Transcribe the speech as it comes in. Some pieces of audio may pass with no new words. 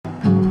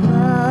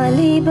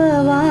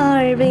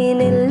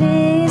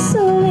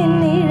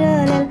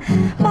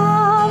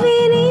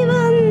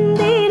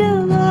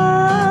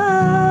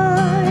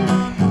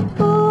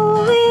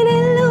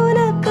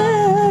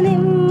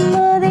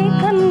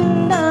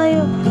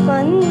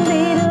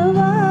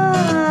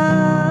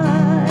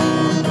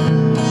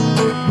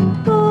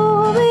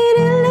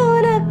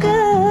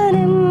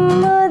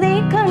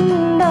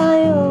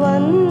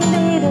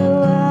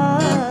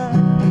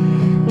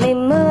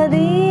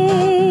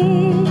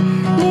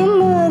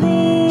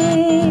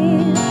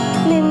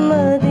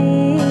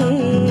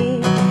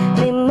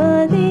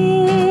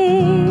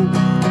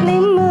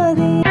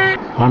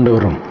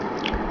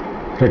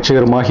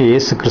இரட்சகருமாகிய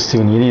இயேசு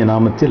கிறிஸ்துவின் இனிய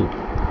நாமத்தில்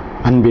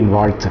அன்பின்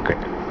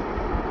வாழ்த்துக்கள்.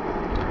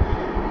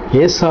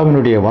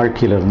 ஏசாவினுடைய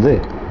வாழ்க்கையிலிருந்து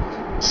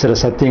சில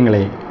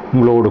சத்தியங்களை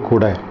உங்களோடு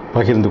கூட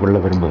பகிர்ந்து கொள்ள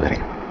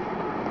விரும்புகிறேன்.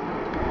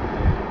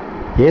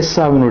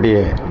 ஏசாவினுடைய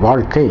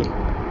வாழ்க்கை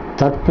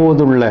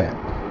தற்போதுள்ள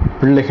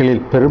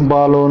பிள்ளைகளில்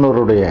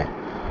பெரும்பாலானோருடைய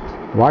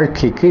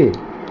வாழ்க்கைக்கு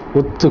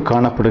ஒத்து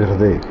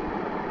காணப்படுகிறது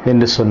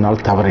என்று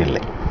சொன்னால்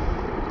தவறில்லை.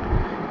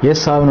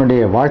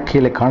 ஏசாவினுடைய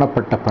வாழ்க்கையில்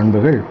காணப்பட்ட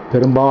பண்புகள்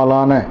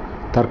பெரும்பாலான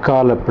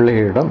தற்கால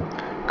பிள்ளைகளிடம்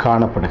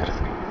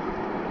காணப்படுகிறது.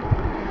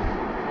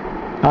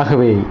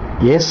 ஆகவே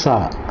ஏசா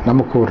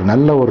நமக்கு ஒரு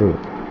நல்ல ஒரு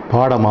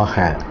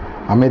பாடமாக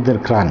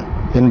அமைந்திருக்கிறான்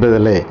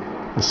என்பதிலே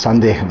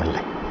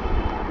சந்தேகமில்லை.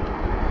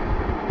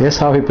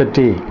 ஏசாவை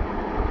பற்றி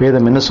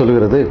வேதம் என்ன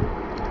சொல்கிறது?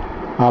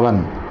 அவன்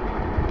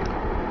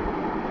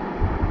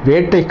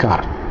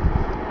வேட்டைக்காரன்,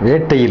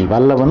 வேட்டையில்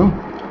வல்லவனும்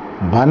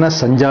வன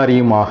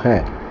சஞ்சாரியுமாக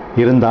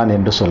இருந்தான்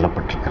என்று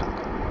சொல்லப்பட்டிருக்கிறது.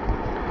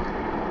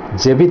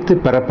 ஜெபித்து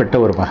பெறப்பட்ட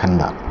ஒரு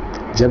மகன்தான்.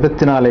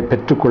 ஜெபத்தினாலே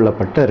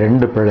பெற்றுக்கொள்ளப்பட்ட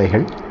 2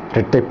 பிள்ளைகள்,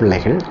 இரட்டை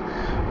பிள்ளைகள்.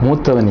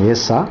 மூத்தவன்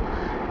ஏசா,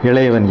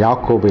 இளையவன்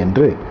யாக்கோபு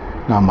என்று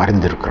நாம்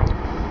அறிந்திருக்கிறோம்.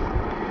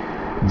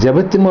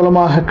 ஜெபத்தின்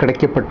மூலமாக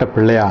கிடைக்கப்பட்ட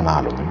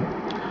பிள்ளையானாலும்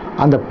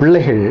அந்த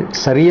பிள்ளைகள்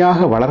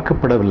சரியாக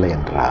வளர்க்கப்படவில்லை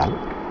என்றால்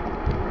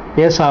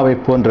ஏசாவை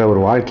போன்ற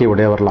ஒரு வாழ்க்கை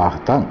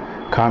உடையவர்களாகத்தான்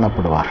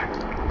காணப்படுவார்கள்.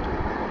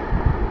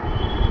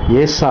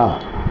 ஏசா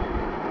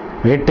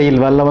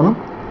வேட்டையில் வல்லவனும்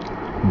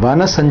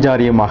வன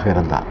சஞ்சாரியுமாக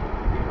இருந்தான்.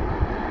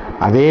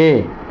 அதே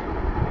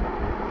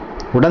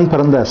உடன்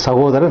பிறந்த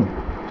சகோதரன்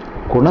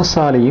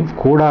குணசாலியும்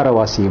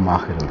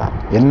கூடாரவாசியுமாக இருந்தான்.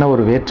 என்ன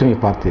ஒரு வேற்றுமை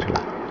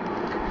பார்த்தீர்களா?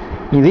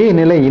 இதே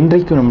நிலை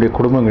இன்றைக்கு நம்முடைய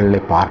குடும்பங்களிலே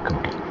பார்க்க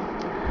முடியும்.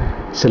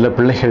 சில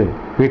பிள்ளைகள்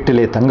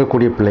வீட்டிலே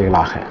தங்கக்கூடிய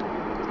பிள்ளைகளாக,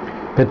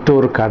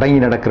 பெற்றோருக்கு அடங்கி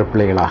நடக்கிற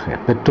பிள்ளைகளாக,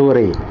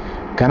 பெற்றோரை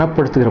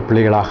கனப்படுத்துகிற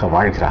பிள்ளைகளாக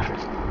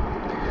வாழ்கிறார்கள்.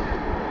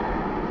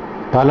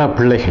 பல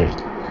பிள்ளைகள்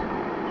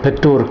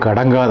பெற்றோருக்கு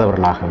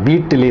அடங்காதவர்களாக,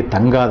 வீட்டிலே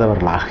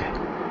தங்காதவர்களாக,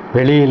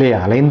 வெளியிலே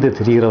அலைந்து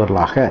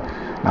திரிகிறவர்களாக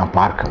நாம்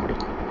பார்க்க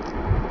முடியும்.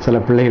 சில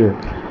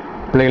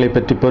பிள்ளைகளை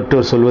பற்றி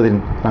பெற்றோர் சொல்வதை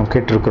நாம்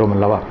கேட்டிருக்கிறோம்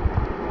அல்லவா?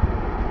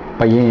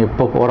 பையன்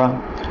எப்போ போகிறான்,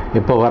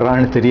 எப்போ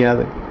வர்றான்னு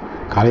தெரியாது,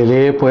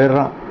 காலையிலே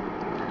போயிடுறான்,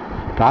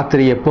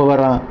 ராத்திரி எப்போ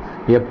வர்றான்,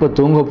 எப்போ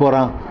தூங்க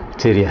போகிறான்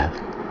தெரியாது.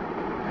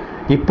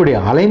 இப்படி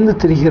அலைந்து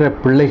திரிகிற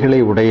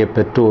பிள்ளைகளை உடைய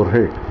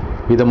பெற்றோர்கள்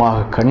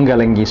விதமாக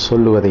கண்கலங்கி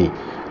சொல்லுவதை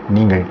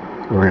நீங்கள்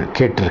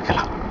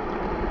கேட்டிருக்கலாம்.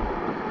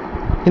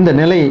 இந்த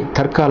நிலை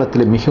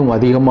தற்காலத்தில் மிகவும்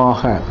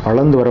அதிகமாக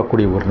வளர்ந்து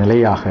வரக்கூடிய ஒரு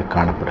நிலையாக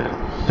காணப்படுகிறது.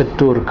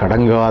 பெற்றோருக்கு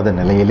அடங்காத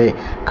நிலையிலே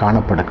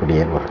காணப்படக்கூடிய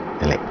ஒரு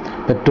நிலை,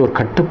 பெற்றோர்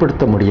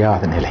கட்டுப்படுத்த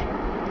முடியாத நிலை.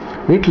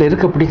 வீட்டில்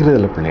இருக்க பிடிக்கிறது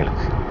இல்லை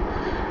பிள்ளைகளுக்கு.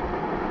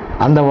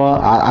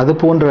 அது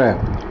போன்ற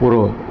ஒரு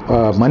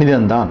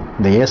மனிதன்தான்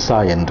இந்த ஏசா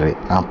என்று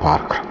நாம்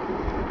பார்க்கிறோம்.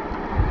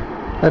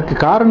 அதற்கு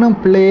காரணம்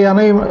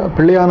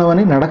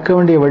பிள்ளையானவனை நடக்க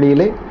வேண்டிய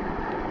வழியிலே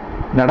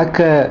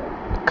நடக்க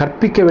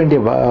கற்பிக்க வேண்டிய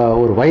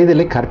ஒரு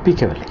வயதிலே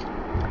கற்பிக்கவில்லை.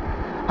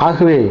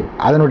 ஆகவே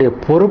அதனுடைய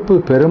பொறுப்பு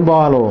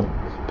பெரும்பாலும்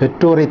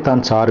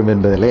பெற்றோரைத்தான் சாரும்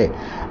என்பதிலே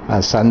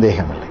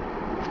சந்தேகமில்லை.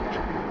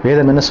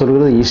 வேதம் என்ன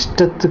சொல்கிறது?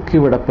 இஷ்டத்துக்கு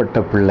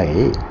விடப்பட்ட பிள்ளை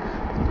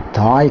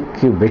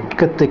தாய்க்கு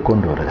வெட்கத்தை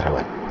கொண்டு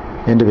வருகிறவன்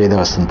என்று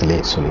வேதவசனத்திலே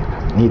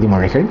சொல்லியிருக்கார்.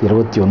 நீதிமொழிகள்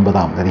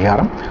 29ஆம்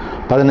அதிகாரம்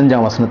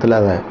 15ஆம் வசனத்தில்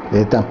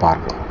இதைத்தான்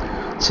பார்க்கிறோம்.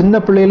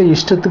 சின்ன பிள்ளைகளை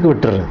இஷ்டத்துக்கு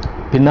விட்டுறது,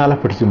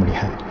 பின்னால் பிடிக்க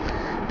முடியாது.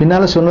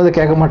 பின்னால் சொன்னதை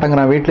கேட்க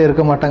மாட்டேங்கிறான், வீட்டில்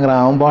இருக்க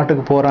மாட்டேங்கிறான், அவன்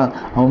பாட்டுக்கு போகிறான்,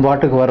 அவன்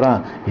பாட்டுக்கு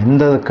வர்றான்,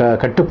 எந்த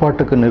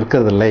கட்டுப்பாட்டுக்கு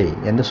நிற்கிறதில்லை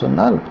என்று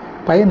சொன்னால்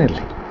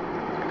பயனில்லை.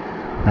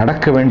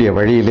 நடக்க வேண்டிய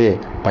வழியிலே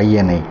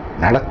பையனை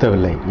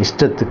நடத்தவில்லை,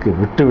 இஷ்டத்துக்கு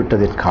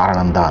விட்டுவிட்டதின்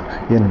காரணம்தான்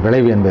இதன்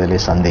விளைவு என்பதிலே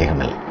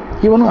சந்தேகமில்லை.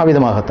 இவனும்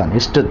அவ்விதமாகத்தான்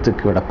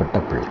இஷ்டத்துக்கு விடப்பட்ட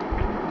பிள்ளை.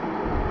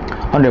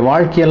 அவனுடைய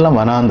வாழ்க்கையெல்லாம்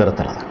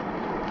வனாந்தரத்தில் தான்,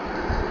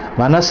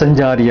 வன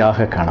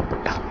சஞ்சாரியாக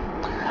காணப்பட்டான்.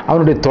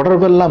 அவனுடைய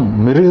தொடர்பெல்லாம்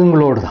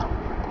மிருகங்களோடு தான்.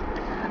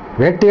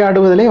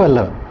 வேட்டையாடுவதிலே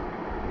வல்லவன்,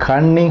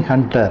 கன்னிங்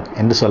ஹண்டர்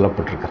என்று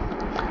சொல்லப்பட்டிருக்கிறான்.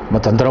 நம்ம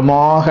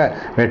தந்திரமாக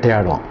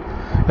வேட்டையாடுவான்.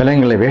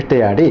 விலங்குகளை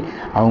வேட்டையாடி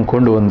அவன்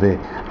கொண்டு வந்து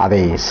அதை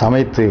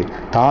சமைத்து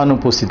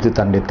தானும் புசித்து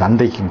தன்னுடைய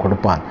தந்தைக்கும்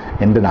கொடுப்பான்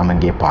என்று நாம்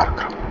இங்கே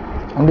பார்க்கிறோம்.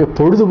 அவனுடைய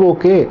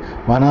பொழுதுபோக்கே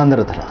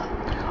வனாந்திரத்தில் தான்.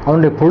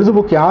 அவனுடைய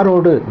பொழுதுபோக்கு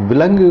யாரோடு?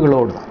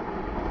 விலங்குகளோடு தான்.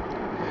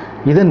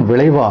 இதன்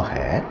விளைவாக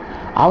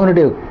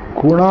அவனுடைய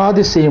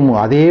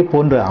குணாதிசயமும் அதே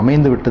போன்று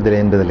அமைந்து விட்டதில்லை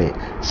என்பதிலே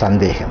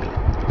சந்தேகமில்லை.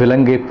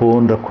 விலங்கை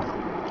போன்ற குணம்,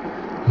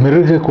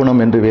 மிருக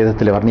குணம் என்று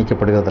வேதத்தில்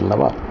வர்ணிக்கப்படுகிறது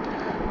அல்லவா?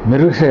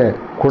 மிருக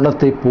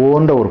குணத்தை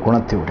போன்ற ஒரு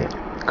குணத்தை உடைய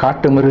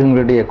காட்டு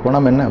மிருகங்களுடைய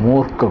குணம் என்ன?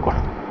 மூர்க்க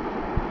குணம்,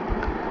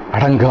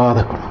 அடங்காத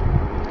குணம்.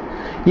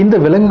 இந்த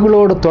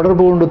விலங்குகளோடு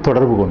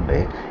தொடர்பு கொண்டு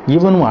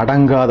இவனும்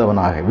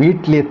அடங்காதவனாக,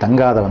 வீட்டிலே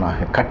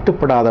தங்காதவனாக,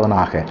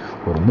 கட்டுப்படாதவனாக,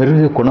 ஒரு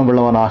மிருக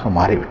குணமுள்ளவனாக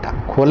மாறிவிட்டான்,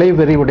 கொலை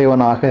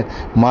வெறிவுடையவனாக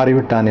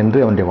மாறிவிட்டான்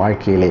என்று அவனுடைய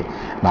வாழ்க்கையிலே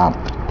நாம்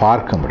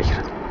பார்க்க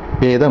முடிகிறது.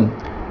 வேதம்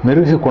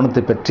மிருக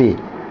குணத்தை பற்றி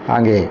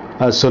அங்கே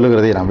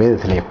சொல்லுகிறதை நாம்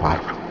வேதத்திலே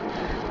பார்க்கிறோம்.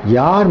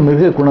 யார்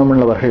மிருக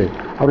குணமுள்ளவர்கள்,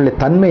 அவருடைய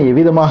தன்மை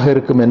எவ்விதமாக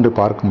இருக்கும் என்று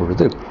பார்க்கும்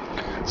பொழுது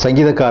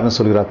சங்கீதக்காரன்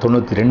சொல்கிறார்.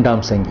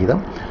 92ஆம்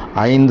சங்கீதம்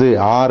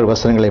 5-6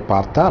 வசனங்களை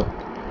பார்த்தால்,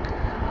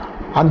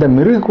 அந்த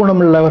மிருக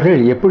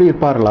குணமுள்ளவர்கள் எப்படி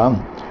இருப்பார்களாம்?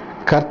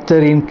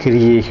 கர்த்தரின்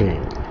கிரியைகள்,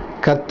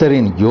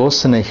 கர்த்தரின்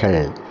யோசனைகள்,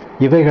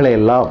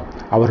 இவைகளையெல்லாம்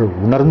அவர்கள்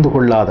உணர்ந்து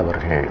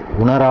கொள்ளாதவர்கள்,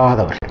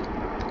 உணராதவர்கள்.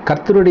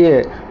 கர்த்தருடைய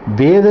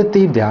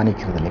வேதத்தை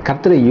தியானிக்கிறதில்லை,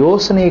 கர்த்தரை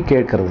யோசனையை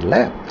கேட்கறதில்ல,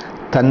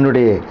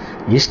 தன்னுடைய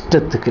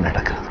இஷ்டத்துக்கு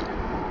நடக்கிறது.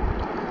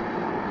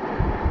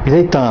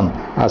 இதைத்தான்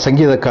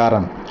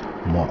சங்கீதக்காரன்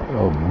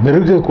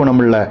மிருக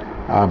குணமுள்ள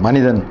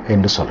மனிதன்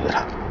என்று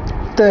சொல்கிறார்.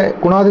 இந்த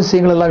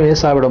குணாதிசயங்கள் எல்லாம்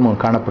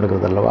ஏசாவிடமும்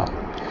காணப்படுகிறது அல்லவா?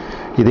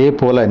 இதே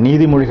போல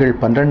நீதிமொழிகள்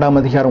 12ஆம்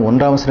அதிகாரம்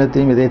 1ஆம்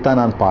வசனத்தையும் இதைத்தான்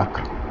நான்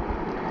பார்க்கிறேன்.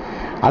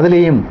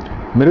 அதிலேயும்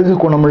மிருக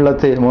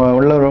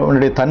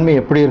குணமுள்ளவனுடைய தன்மை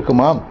எப்படி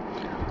இருக்குமா?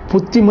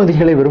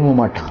 புத்திமதிகளை விரும்ப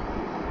மாட்டான்.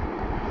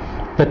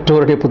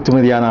 பெற்றோருடைய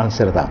புத்திமதியானாலும்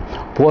சரிதான்,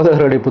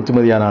 போதகருடைய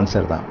புத்திமதியானாலும்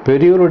சரிதான்,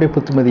 பெரியோருடைய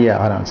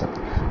புத்திமதியானாலும்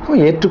சரிதான்,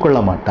 அவன் ஏற்றுக்கொள்ள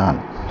மாட்டான்.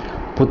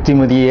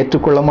 புத்திமதியை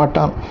ஏற்றுக்கொள்ள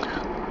மாட்டான்.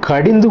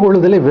 கடிந்து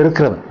கொள்ளுதலை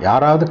வெறுக்கிறவன்.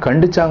 யாராவது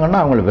கண்டிச்சாங்கன்னா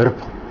அவங்களை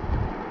வெறுப்பான்,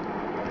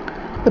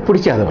 அது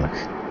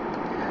பிடிக்காதவனுக்கு.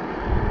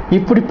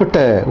 இப்படிப்பட்ட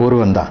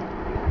ஒருவன் தான்.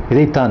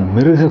 இதைத்தான்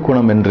மிருக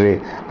குணம் என்று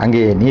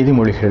அங்கே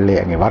நீதிமொழிகளிலே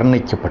அங்கே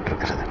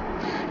வர்ணிக்கப்பட்டிருக்கிறது.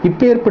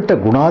 இப்பேற்பட்ட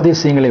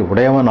குணாதிசயங்களை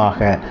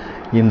உடையவனாக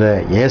இந்த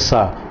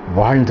ஏசா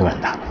வாழ்ந்து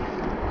வந்தான்.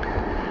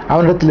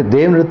 அவனிடத்தில்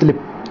தேவனிடத்தில்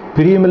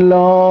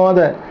பிரியமில்லாத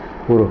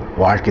ஒரு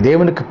வாழ்க்கை,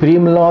 தேவனுக்கு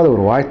பிரியமில்லாத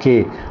ஒரு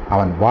வாழ்க்கையை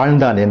அவன்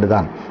வாழ்ந்தான்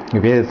என்றுதான்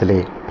வேதத்திலே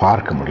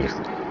பார்க்க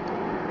முடிகிறது.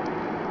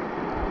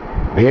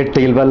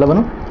 வேட்டையில்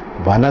வல்லவனும்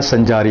வன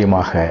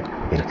சஞ்சாரியுமாக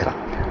இருக்கிறான்.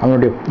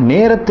 அவனுடைய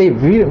நேரத்தை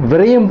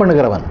விரயம்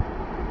பண்ணுகிறவன்,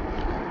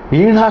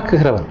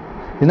 வீணாக்குகிறவன்.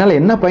 இதனால்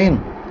என்ன பயன்?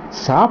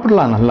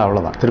 சாப்பிடலாம், நல்லா,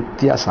 அவ்வளோதான்,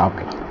 திருப்தியாக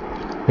சாப்பிடலாம்.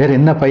 வேறு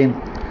என்ன பயன்?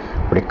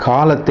 அப்படி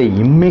காலத்தை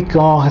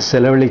இம்மைக்காக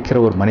செலவழிக்கிற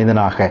ஒரு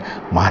மனிதனாக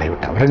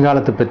மாறிவிட்டான்.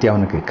 வருங்காலத்தை பற்றி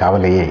அவனுக்கு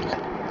கவலையே இல்லை.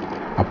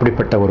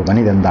 அப்படிப்பட்ட ஒரு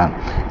மனிதன்தான்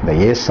இந்த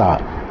ஏசா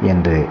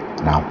என்று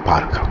நாம்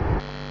பார்க்கிறோம்.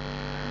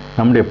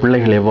 நம்முடைய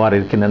பிள்ளைகள் எவ்வாறு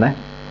இருக்கின்றன?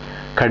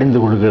 கடிந்து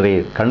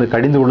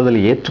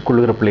கொள்ளுதலை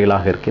ஏற்றுக்கொள்கிற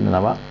பிள்ளைகளாக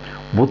இருக்கின்றனவா?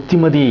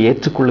 புத்திமதியை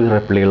ஏற்றுக்கொள்கிற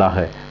பிள்ளைகளாக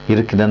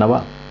இருக்கின்றனவா?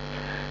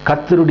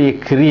 கர்த்தருடைய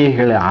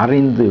கிரியைகளை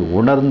அறிந்து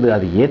உணர்ந்து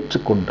அதை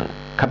ஏற்றுக்கொண்டு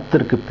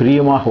கர்த்தருக்கு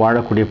பிரியமாக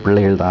வாழக்கூடிய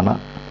பிள்ளைகள் தானா?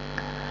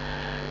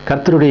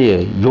 கர்த்தருடைய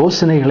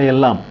யோசனைகளை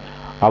எல்லாம்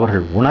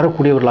அவர்கள்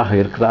உணரக்கூடியவர்களாக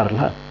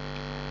இருக்கிறார்களா?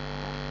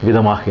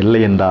 விதமாக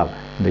இல்லை என்றால்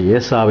இந்த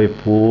ஏசாவை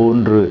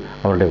போன்று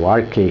அவருடைய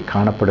வாழ்க்கை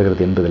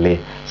காணப்படுகிறது என்பதிலே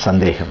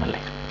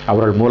சந்தேகமில்லை.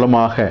 அவர்கள்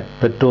மூலமாக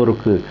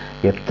பெற்றோருக்கு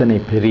எத்தனை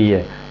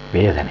பெரிய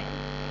வேதனை.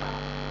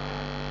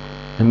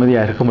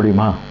 நிம்மதியாக இருக்க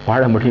முடியுமா?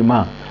 வாழ முடியுமா?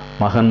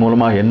 மகன்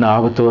மூலமாக என்ன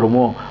ஆபத்து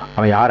வருமோ,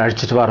 அவன் யார்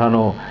அடிச்சிட்டு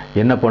வரானோ,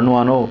 என்ன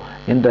பண்ணுவானோ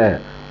என்ற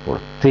ஒரு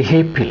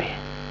திகைப்பிலே,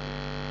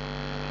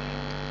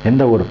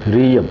 எந்த ஒரு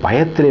பெரிய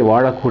பயத்திலே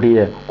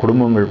வாழக்கூடிய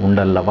குடும்பங்கள்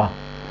உண்டல்லவா?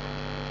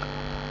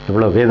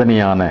 இவ்வளவு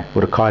வேதனையான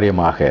ஒரு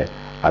காரியமாக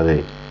அது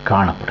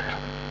காணப்படுகிறது.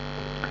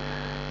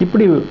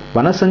 இப்படி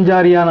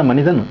வனசஞ்சாரியான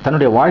மனிதன்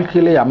தன்னுடைய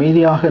வாழ்க்கையிலே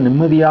அமைதியாக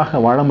நிம்மதியாக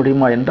வாழ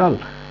முடியுமா என்றால்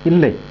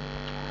இல்லை.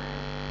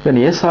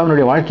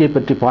 ஏசாவினுடைய வாழ்க்கையை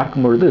பற்றி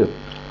பார்க்கும் பொழுது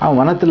அவன்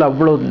வனத்தில்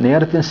அவ்வளவு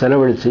நேரத்தையும்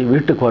செலவழித்து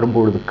வீட்டுக்கு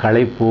வரும்பொழுது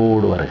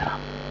களைப்போடு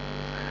வருகிறான்.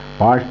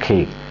 வாழ்க்கை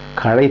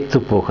களைத்து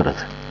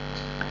போகிறது,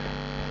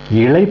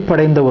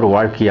 இளைப்படைந்த ஒரு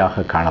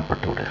வாழ்க்கையாக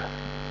காணப்பட்டு விடுகிறது.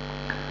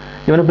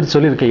 இவனை பற்றி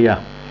சொல்லியிருக்கையா,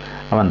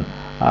 அவன்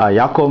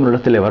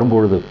யாக்கோபினிடத்தில்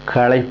வரும்பொழுது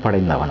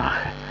களைப்படைந்தவனாக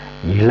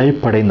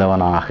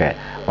இளைப்படைந்தவனாக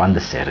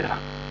வந்து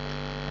சேர்கிறான்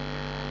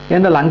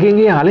என்றால்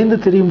அங்கெங்கே அலைந்து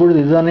திரியும் பொழுது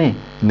இதுதானே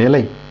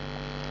நிலை.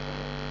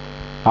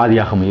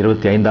 ஆதியாகமம்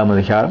 25ஆம்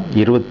அதிகாரம்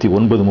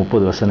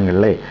 29-30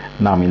 வசனங்களிலே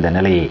நாம் இந்த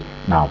நிலையை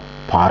நாம்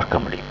பார்க்க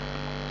முடியும்.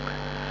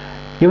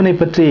 இவனை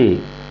பற்றி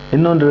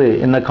இன்னொன்று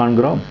என்ன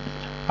காண்கிறோம்?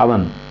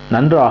 அவன்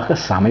நன்றாக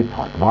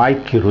சமைப்பவன்,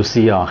 வாய்க்கு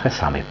ருசியாக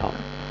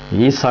சமைப்பவன்.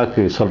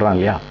 ஈசாக்கு சொல்றான்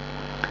இல்லையா,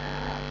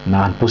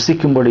 நான்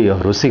புசிக்கும்படி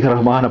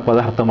ருசிகரமான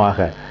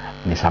பதார்த்தமாக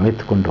நீ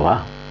சமைத்து கொண்டு வா.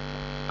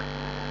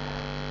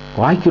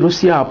 வாய்க்கு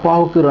ருசியா,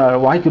 அப்பாவுக்கு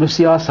வாய்க்கு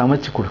ருசியா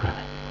சமைச்சு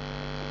கொடுக்குறவன்.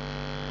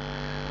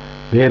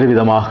 வேறு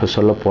விதமாக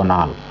சொல்ல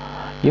போனால்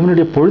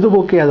இவனுடைய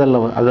பொழுதுபோக்கே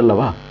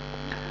அதல்லவா?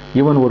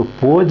 இவன் ஒரு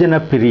போஜன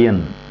பிரியன்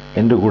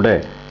என்று கூட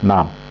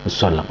நாம்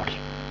சொல்ல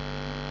முடியும்.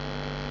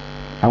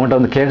 அவன்கிட்ட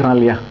வந்து கேட்குறான்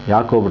இல்லையா,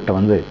 யாக்கோபிட்ட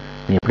வந்து,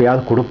 நீ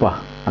எப்படியாவது கொடுப்பா,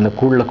 அந்த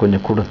கூழில்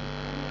கொஞ்சம் கொடு,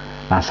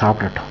 நான்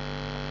சாப்பிடட்டும்.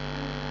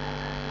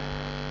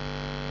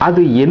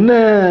 அது என்ன,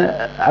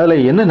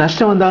 அதில் என்ன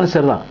நஷ்டம் வந்தாலும்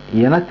சரிதான்,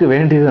 எனக்கு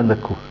வேண்டியது அந்த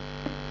கூழ்.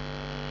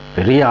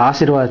 பெரிய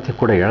ஆசீர்வாதத்தை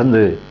கூட இழந்து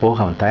போக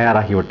அவன்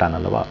தயாராகிவிட்டான்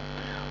அல்லவா?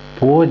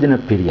 போஜன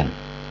பிரியன்.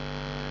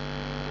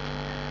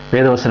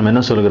 வேதவசனம்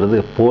என்ன சொல்கிறது?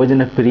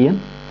 போஜன பிரியன்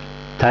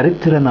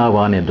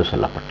தரித்திரனாவான் என்று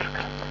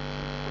சொல்லப்பட்டிருக்கிறது.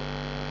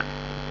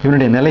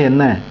 இவனுடைய நிலை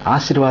என்ன?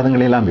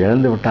 ஆசீர்வாதங்களை எல்லாம்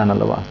இழந்து விட்டான்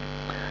அல்லவா?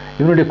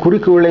 இவனுடைய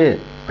குறிக்கோளே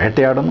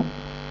வேட்டையாடணும்,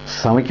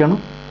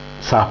 சமைக்கணும்,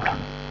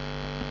 சாப்பிடணும்,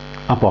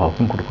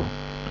 அப்பாவுக்கும் கொடுக்கணும்.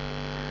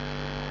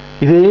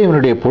 இதே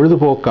இவனுடைய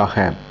பொழுதுபோக்காக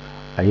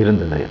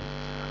இருந்தது.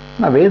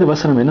 ஆனால் வேத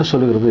வசனம் என்ன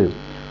சொல்லுகிறது?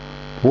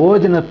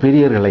 போஜன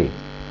பிரியர்களை,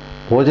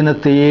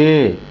 போஜனத்தையே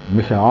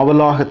மிக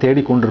ஆவலாக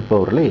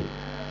தேடிக்கொண்டிருப்பவர்களை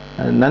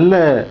நல்ல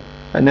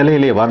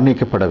நிலையிலே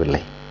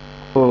வர்ணிக்கப்படவில்லை.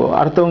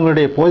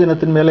 அடுத்தவங்களுடைய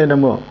போஜனத்தின் மேலே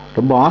நம்ம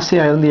ரொம்ப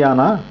ஆசையாக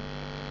இருந்தியானா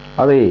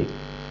அதை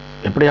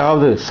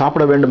எப்படியாவது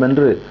சாப்பிட வேண்டும்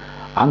என்று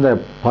அந்த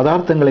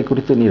பதார்த்தங்களை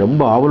குறித்து நீ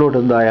ரொம்ப ஆவலோடு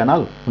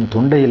இருந்தாயானால் உன்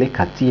தொண்டையிலே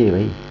கத்தியை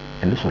வை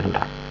என்று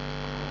சொல்கிறார்.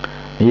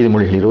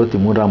 நீதிமொழிகள்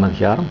 23ஆம்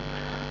அதிகாரம்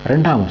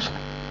 2ஆம்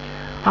வசனம்.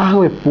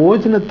 ஆகவே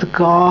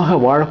போஜனத்துக்காக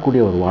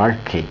வாழக்கூடிய ஒரு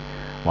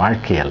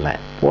வாழ்க்கை அல்ல.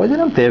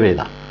 போஜனம்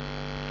தேவைதான்,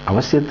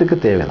 அவசியத்துக்கு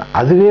தேவைதான்.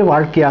 அதுவே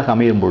வாழ்க்கையாக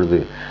அமையும் பொழுது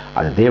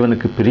அது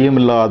தேவனுக்கு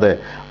பிரியமில்லாத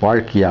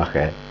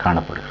வாழ்க்கையாக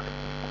காணப்படுகிறது.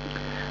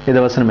 இந்த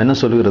வசனம் என்ன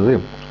சொல்கிறது?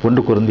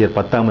 1 கொரிந்தியர்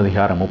 10ஆம்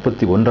அதிகாரம்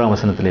 31ஆம்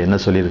வசனத்தில் என்ன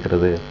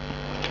சொல்லியிருக்கிறது?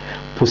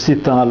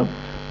 புசித்தாலும்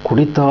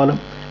குடித்தாலும்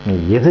நீ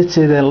எதை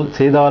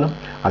செய்தாலும்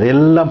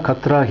அதையெல்லாம்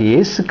கர்த்தராகிய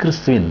இயேசு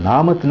கிறிஸ்துவின்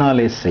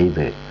நாமத்தினாலே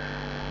செய்து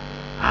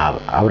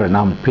அவரை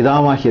நாம்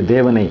பிதாவாகிய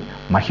தேவனை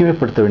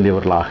மகிமைப்படுத்த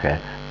வேண்டியவர்களாக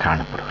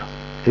காணப்படுகிறோம்.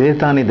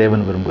 இதைத்தானே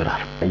தேவன்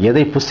விரும்புகிறார்.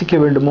 எதை புசிக்க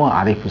வேண்டுமோ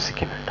அதை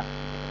புசிக்க வேண்டும்,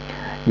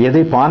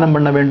 எதை பானம்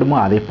பண்ண வேண்டுமோ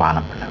அதை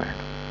பானம் பண்ண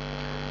வேண்டும்.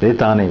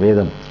 இதைத்தானே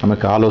வேதம்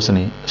நமக்கு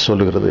ஆலோசனை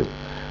சொல்லுகிறது.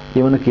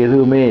 இவனுக்கு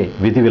எதுவுமே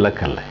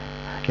விதிவிலக்கல்ல,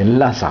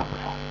 எல்லாம்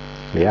சாப்பிடுறோம்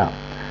இல்லையா?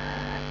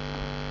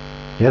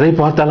 எதை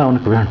பார்த்தாலும்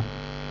அவனுக்கு வேணும்,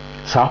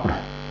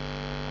 சாப்பிடும்.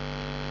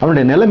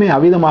 அவனுடைய நிலைமை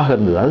அவிதமாக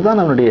இருந்தது.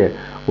 அதுதான் அவனுடைய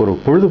ஒரு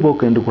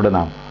பொழுதுபோக்கு என்று கூட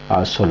நாம்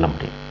சொல்ல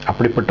முடியும்.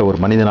 அப்படிப்பட்ட ஒரு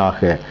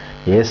மனிதனாக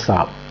ஏசா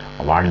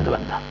வாழ்ந்து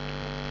வந்தான்.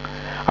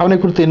 அவனை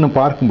குறித்து இன்னும்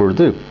பார்க்கும்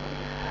பொழுது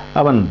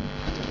அவன்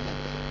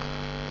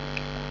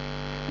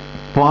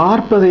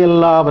பார்ப்பது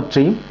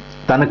எல்லாவற்றையும்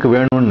தனக்கு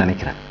வேணும்னு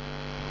நினைக்கிறான்.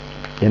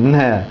 என்ன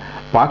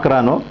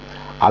பார்க்கிறானோ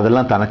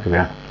அதெல்லாம் தனக்கு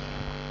வேணும்.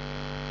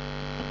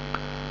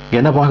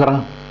 என்ன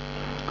பார்க்குறான்?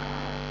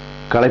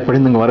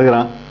 களைப்படிந்து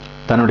வருகிறான்.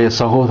 தன்னுடைய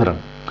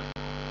சகோதரன்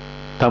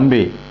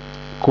தம்பி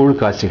கூழ்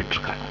காய்ச்சிக்கிட்டு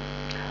இருக்கான்.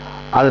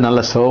 அது நல்ல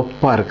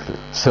சிவப்பாக இருக்குது,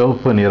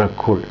 சிவப்பு நிற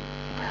கூழ்.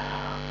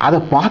 அதை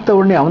பார்த்த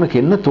உடனே அவனுக்கு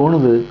என்ன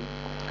தோணுது?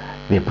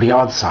 இது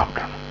எப்படியாவது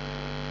சாப்பிடணும்,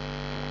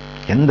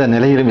 எந்த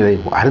நிலையிலும் இதை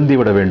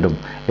அருந்திவிட வேண்டும்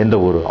என்ற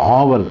ஒரு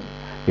ஆவல்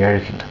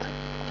எழுகின்றது.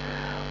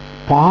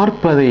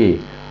 பார்ப்பதை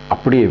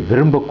அப்படியே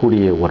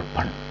விரும்பக்கூடிய ஒரு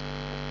பண்.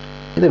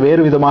 இதை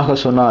வேறு விதமாக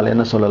சொன்னால்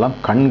என்ன சொல்லலாம்?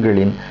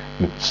 கண்களின்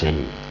இச்சை.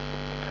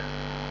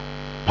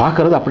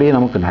 பார்க்கறது அப்படியே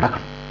நமக்கு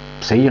நடக்கணும்,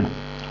 செய்யணும்,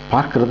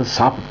 பார்க்கிறது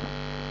சாப்பிடணும்.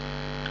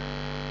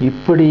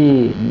 இப்படி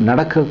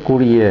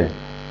நடக்கக்கூடிய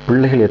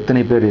பிள்ளைகள்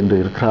எத்தனை பேர் என்று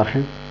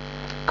இருக்கிறார்கள்?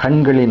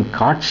 கண்களின்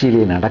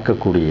காட்சியிலே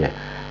நடக்கக்கூடிய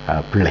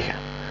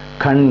பிள்ளைகள்,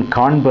 கண்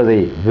காண்பதை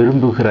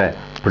விரும்புகிற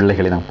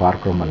பிள்ளைகளை நாம்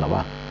பார்க்கிறோம்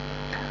அல்லவா?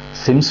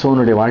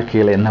 சிம்சோனுடைய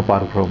வாழ்க்கையில் என்ன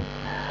பார்க்கிறோம்?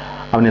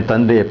 அவனின்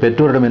தந்தைய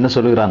பெற்றோரிடம் என்ன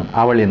சொல்கிறான்?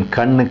 அவள் என்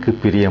கண்ணுக்கு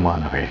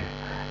பிரியமானவள்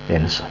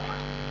என்று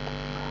சொல்றான்.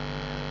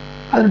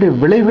 அதனுடைய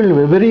விளைவுகள்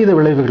விபரீத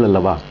விளைவுகள்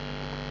அல்லவா?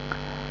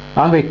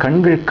 ஆகவே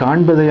கண்கள்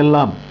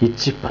காண்பதையெல்லாம்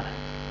இச்சிப்பது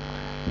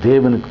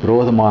தேவனுக்கு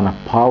விரோதமான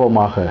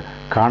பாவமாக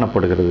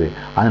காணப்படுகிறது.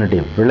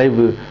 அதனுடைய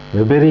விளைவு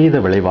விபரீத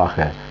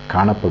விளைவாக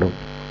காணப்படும்.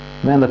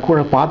 அந்த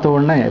கூழை பார்த்த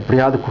உடனே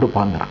எப்படியாவது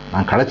கொடுப்பாங்கிறான்.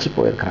 நான் களைச்சி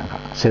போயிருக்கிறேன்,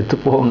 செத்து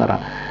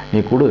போங்கிறான், நீ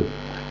கொடு.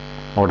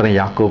 உடனே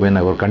யாக்கோபு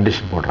என்ன ஒரு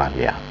கண்டிஷன் போடுறான்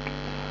இல்லையா?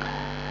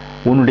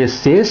 உன்னுடைய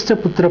சேஷ்ட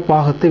புத்திர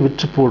பாகத்தை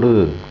விற்று போடு,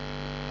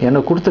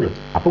 என்னை கொடுத்துடு,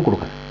 அப்போ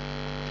கொடுக்க.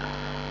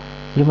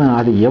 இவன்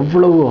அது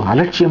எவ்வளவு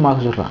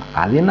அலட்சியமாக சொல்றான்.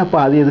 அது என்னப்பா,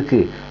 அது எதுக்கு?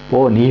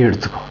 போ, நீ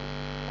எடுத்துக்கோ,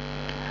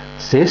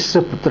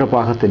 சேஷ்ட புத்திர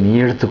பாகத்தை நீ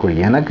எடுத்துக்கொள்,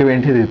 எனக்கு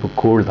வேண்டியது இப்போ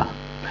கூழ் தான்,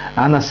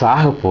 நான் தான்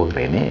சாக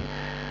போகிறேனே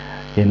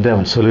என்று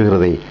அவன்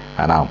சொல்லுகிறதை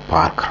நாம்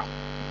பார்க்கிறோம்.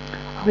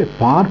 அவை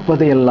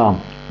பார்ப்பதையெல்லாம்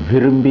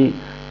விரும்பி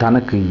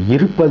தனக்கு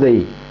இருப்பதை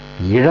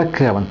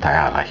இழக்க அவன்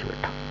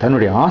தயாராகிவிட்டான்,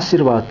 தன்னுடைய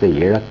ஆசீர்வாதத்தை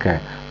இழக்க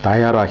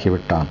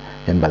தயாராகிவிட்டான்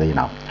என்பதை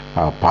நாம்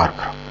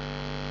பார்க்கிறோம்.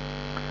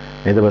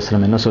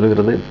 வேதவசனம் என்ன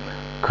சொல்லுகிறது?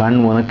 கண்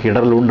உனக்கு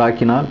இடரல்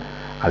உண்டாக்கினால்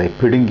அதை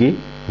பிடுங்கி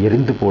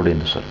எரிந்து போடு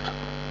என்று சொல்கிறார்.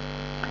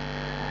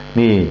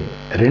 நீ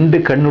 2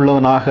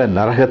 கண்ணுள்ளவனாக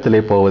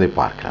நரகத்திலே போவதை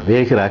பார்க்கலாம்,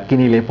 வேகிற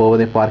அக்கினியிலே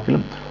போவதை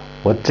பார்க்கலாம்,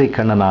 ஒற்றை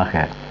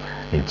கண்ணனாக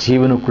நீ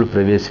ஜீவனுக்குள்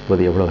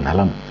பிரவேசிப்பது எவ்வளவு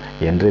நலம்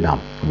என்று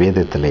நாம்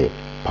வேதத்திலே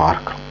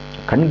பார்க்கிறோம்.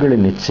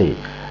 கண்களின் இச்சை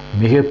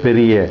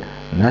மிகப்பெரிய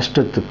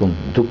நஷ்டத்துக்கும்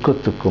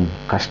துக்கத்துக்கும்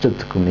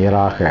கஷ்டத்துக்கும்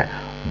நேராக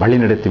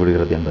வழிநடத்தி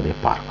விடுகிறது என்பதை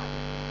பார்க்கிறோம்.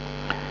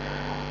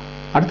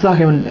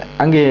 அடுத்ததாக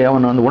அங்கே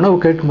அவன் அந்த உணவு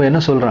கேட்கும்போது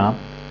என்ன சொல்றான்?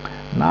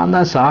 நான்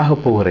தான் சாக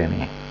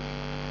போகிறேனே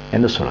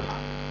என்று சொல்றான்.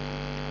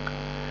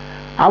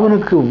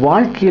 அவனுக்கு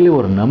வாழ்க்கையில்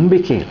ஒரு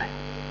நம்பிக்கை இல்லை.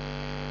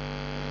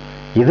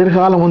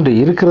 எதிர்காலம் ஒன்று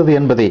இருக்கிறது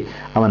என்பதை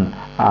அவன்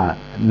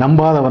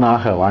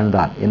நம்பாதவனாக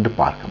வாழ்ந்தான் என்று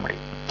பார்க்க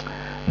முடியும்.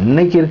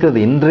 இன்றைக்கு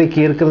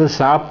இருக்கிறது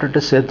சாப்பிட்டுட்டு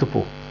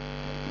செத்துப்போ,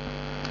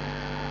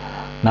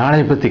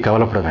 நாளை பற்றி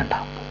கவலைப்பட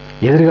வேண்டாம்,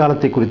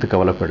 எதிர்காலத்தை குறித்து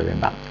கவலைப்பட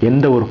வேண்டாம்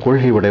என்ற ஒரு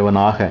கொள்கை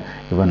உடையவனாக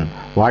இவன்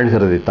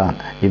வாழ்கிறதைத்தான்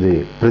இது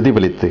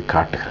பிரதிபலித்து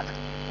காட்டுகிறது.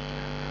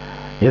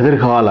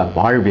 எதிர்கால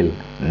வாழ்வில்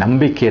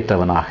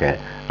நம்பிக்கையற்றவனாக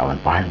அவன்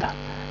வாழ்ந்தான்.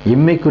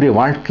 இம்மைக்குரிய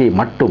வாழ்க்கை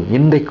மட்டும்,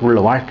 இன்றைக்கு உள்ள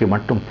வாழ்க்கை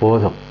மட்டும்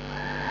போதும்,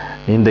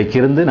 இன்றைக்கு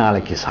இருந்து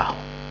நாளைக்கு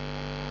சாகும்,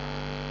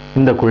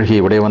 இந்த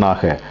கொள்கையை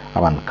உடையவனாக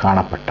அவன்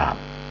காணப்பட்டான்.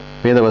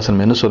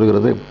 வேதவசனம் என்ன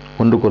சொல்கிறது?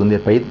 1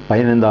 கொரிந்தியர்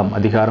 15ஆம்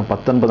அதிகாரம்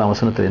 19ஆம்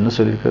வசனத்தில் என்ன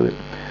சொல்லியிருக்கிறது?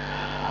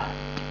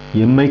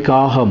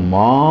 இம்மைக்காக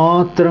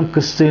மாத்திரம்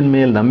கிறிஸ்துவின்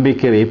மேல்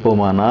நம்பிக்கை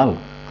வைப்போமானால்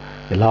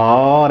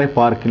எல்லாரை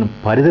பார்க்கிலும்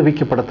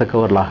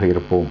பரிதபிக்கப்படத்தக்கவர்களாக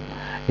இருப்போம்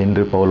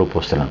என்று பவுல்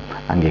அப்போஸ்தலன்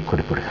அங்கே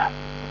குறிப்பிடுகிறார்.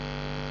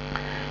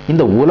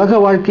 இந்த உலக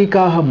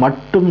வாழ்க்கைக்காக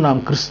மட்டும்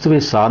நாம் கிறிஸ்துவை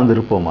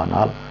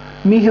சார்ந்திருப்போமானால்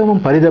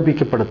மிகவும்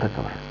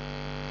பரிதபிக்கப்படத்தக்கவர்.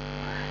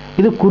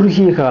 இது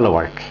குறுகிய கால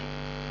வாழ்க்கை.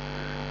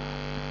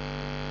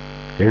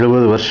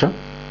 70 வருஷம்,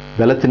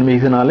 பலத்தின்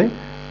மிகுதினாலே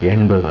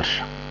 80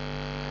 வருஷம்.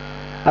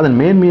 அதன்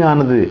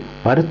மேன்மையானது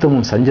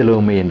வருத்தமும்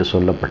சஞ்சலவுமே என்று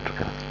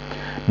சொல்லப்பட்டிருக்கிறது.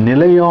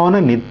 நிலையான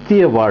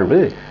நித்திய வாழ்வு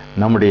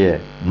நம்முடைய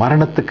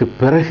மரணத்துக்கு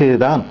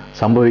பிறகுதான்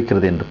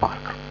சம்பவிக்கிறது என்று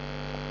பார்க்கிறோம்.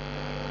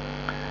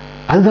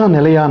 அதுதான்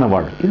நிலையான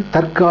வாழ்வு. இது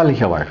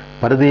தற்காலிக வாழ்வு,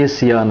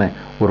 பரதேசியான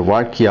ஒரு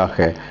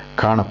வாழ்க்கையாக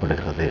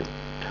காணப்படுகிறது.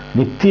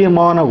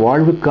 நித்தியமான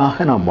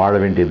வாழ்வுக்காக நாம் வாழ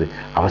வேண்டியது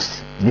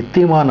அவசியம்.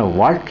 நித்தியமான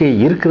வாழ்க்கை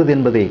இருக்கிறது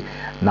என்பதை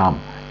நாம்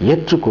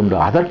ஏற்றுக்கொண்டு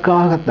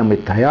அதற்காக நம்மை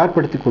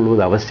தயார்படுத்திக்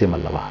கொள்வது அவசியம்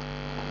அல்லவா?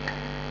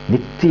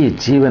 நித்திய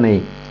ஜீவனை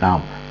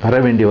நாம் பெற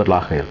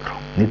வேண்டியவர்களாக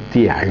இருக்கிறோம்,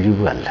 நித்திய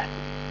அழிவு அல்ல.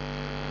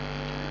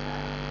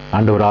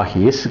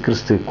 ஆண்டவராகிய இயேசு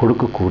கிறிஸ்து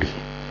கொடுக்கக்கூடிய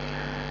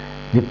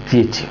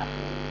நித்திய ஜீவன்,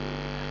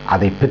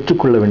 அதை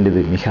பெற்றுக்கொள்ள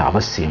வேண்டியது மிக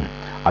அவசியம்.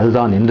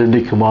 அதுதான்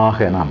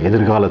என்றென்றைக்குமாக நாம்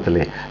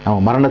எதிர்காலத்திலே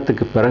நாம்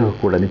மரணத்துக்கு பிறகு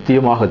கூட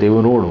நித்தியமாக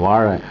தேவனோடு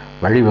வாழ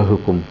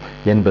வழிவகுக்கும்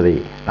என்பதை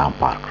நாம்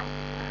பார்க்கிறோம்.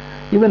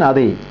 இவன்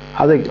அதை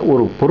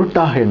ஒரு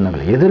பொருட்டாக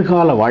எண்ணவில்லை,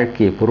 எதிர்கால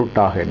வாழ்க்கையை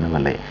பொருட்டாக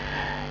எண்ணவில்லை.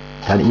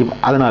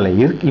 அதனால்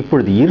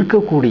இப்பொழுது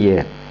இருக்கக்கூடிய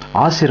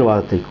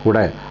ஆசீர்வாதத்தை கூட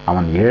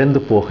அவன் இழந்து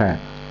போக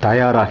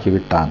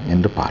தயாராகிவிட்டான்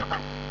என்று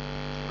பார்க்கிறோம்.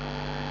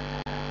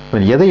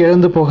 எதை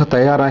இழந்து போக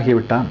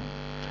தயாராகிவிட்டான்?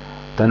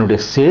 தன்னுடைய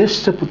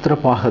சேஷ்ட புத்திர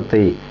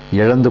பாகத்தை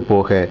இழந்து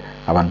போக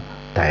அவன்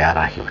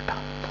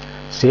தயாராகிவிட்டான்.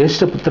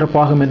 சேஷ்ட புத்திர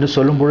பாகம் என்று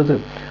சொல்லும் பொழுது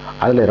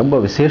அதில் ரொம்ப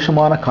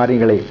விசேஷமான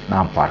காரியங்களை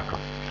நாம்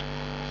பார்க்கிறோம்.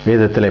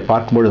 வேதத்தில்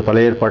பார்க்கும்பொழுது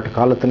பழைய ஏற்பாட்டு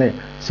காலத்தில்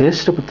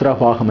சேஷ்ட புத்திர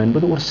பாகம்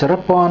என்பது ஒரு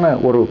சிறப்பான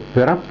ஒரு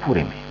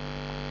பிறப்புரிமை.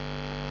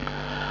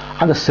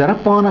 அந்த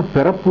சிறப்பான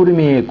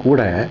பிறப்புரிமையை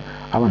கூட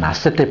அவன்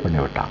அசட்டை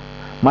பண்ணிவிட்டான்.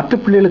 மற்ற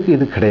பிள்ளைகளுக்கு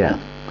இது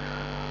கிடையாது.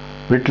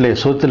 வீட்டிலே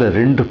சொத்துல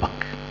 2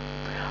 பங்கு.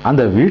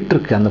 அந்த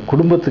வீட்டிற்கு, அந்த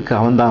குடும்பத்துக்கு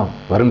அவன்தான்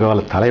வருங்கால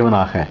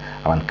தலைவனாக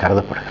அவன்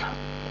கருதப்படுகிறான்.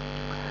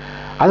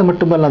 அது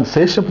மட்டுமல்ல, அந்த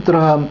சேஷபுத்திர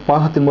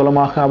பாகத்தின்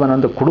மூலமாக அவன்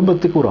அந்த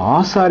குடும்பத்துக்கு ஒரு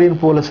ஆசாரியன்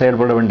போல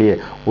செயல்பட வேண்டிய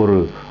ஒரு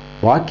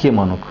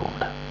வாக்கியம் அவனுக்கு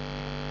உண்டு.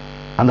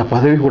 அந்த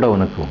பதவி கூட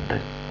அவனுக்கு உண்டு.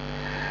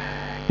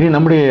 இனி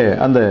நம்முடைய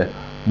அந்த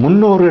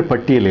முன்னோர்கள்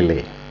பட்டியலிலே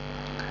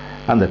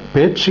அந்த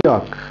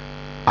பேட்ரியார்க்,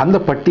 அந்த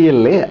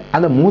பட்டியலிலே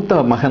அந்த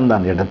மூத்த மகன்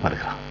தான் இடம்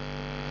பெறுகிறான்.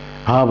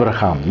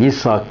 ஆபிரகாம்,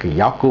 ஈசாக்கு,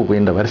 யாக்கோபு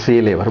என்ற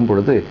வரிசையிலே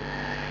வரும்பொழுது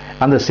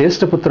அந்த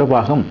சேஷ்டபுத்திர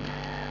பாகம்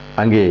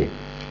அங்கே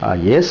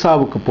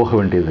ஏசாவுக்கு போக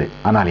வேண்டியது.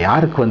 ஆனால்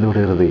யாருக்கு வந்து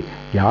விடுகிறது?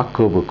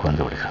 யாக்கோபுக்கு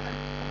வந்து விடுகிறது.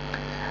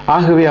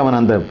 ஆகவே அவன்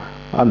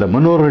அந்த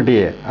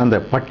முன்னோருடைய அந்த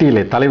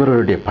பட்டியலே,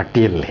 தலைவர்களுடைய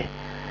பட்டியலிலே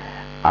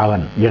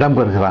அவன்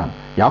இடம்பெறுகிறான்.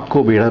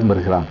 யாக்கோபு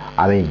இடம்பெறுகிறான்.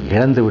 அதை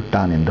இழந்து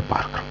விட்டான் என்று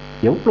பார்க்கிறோம்.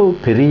 எவ்வளவு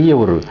பெரிய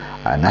ஒரு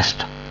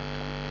நஷ்டம்.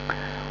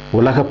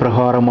 உலக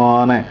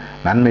பிரகாரமான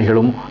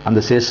நன்மைகளும் அந்த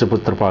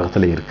சேஷ்டபுத்திர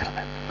பாகத்தில்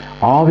இருக்கிறது.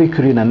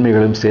 ஆவிக்குரிய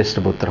நன்மைகளும்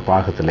சேஷ்டபுத்திர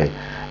பாகத்தில்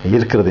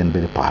இருக்கிறது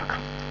என்பதை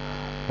பார்க்கிறோம்.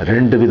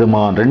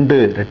 2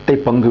 இரட்டை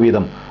பங்கு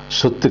வீதம்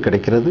சொத்து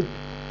கிடைக்கிறது.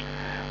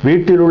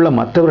 வீட்டில் உள்ள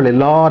மற்றவர்கள்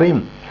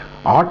எல்லாரையும்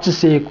ஆட்சி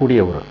செய்யக்கூடிய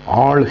ஒரு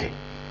ஆளுகை,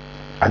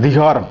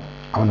 அதிகாரம்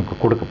அவனுக்கு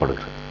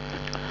கொடுக்கப்படுகிறது.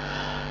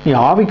 நீ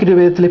ஆவிக்குரிய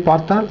விதத்திலே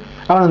பார்த்தால்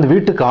அவன் அந்த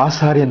வீட்டுக்கு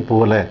ஆசாரியன்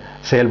போல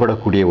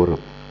செயல்படக்கூடிய ஒரு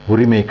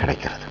உரிமை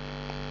கிடைக்கிறது.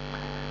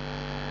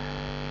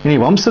 இனி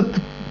வம்சத்து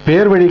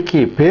பேர்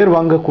வழிக்கு பேர்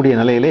வாங்கக்கூடிய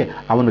நிலையிலே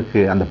அவனுக்கு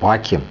அந்த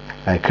பாக்கியம்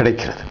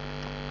கிடைக்கிறது.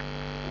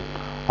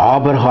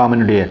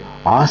 ஆபிரகாமினுடைய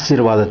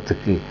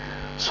ஆசீர்வாதத்துக்கு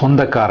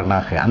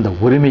சொந்தக்காரனாக, அந்த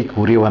உரிமைக்கு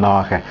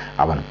உரியவனாக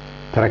அவன்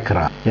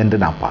பிறக்கிறான் என்று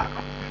நாம்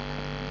பார்க்கிறோம்.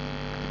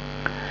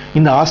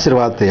 இந்த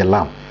ஆசீர்வாதத்தை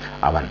எல்லாம்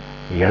அவன்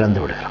இழந்து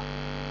விடுகிறான்.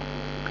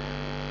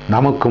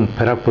 நமக்கும்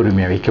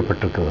பிறப்புரிமை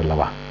வைக்கப்பட்டிருக்கிறது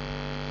அல்லவா?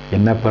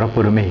 என்ன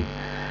பிறப்புரிமை?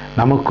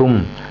 நமக்கும்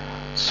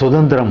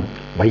சுதந்திரம்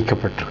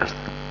வைக்கப்பட்டிருக்கிறது.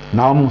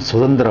 நாம்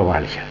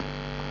சுதந்திரவாளிகள்.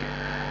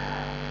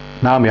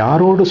 நாம்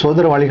யாரோடு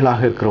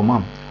சுதந்திரவாளிகளாக இருக்கிறோமா?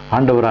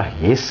 ஆண்டவராக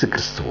இயேசு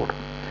கிறிஸ்துவோடு.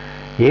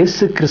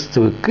 இயேசு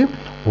கிறிஸ்துவுக்கு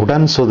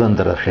உடன்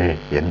சுதந்திரர்கள்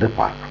என்று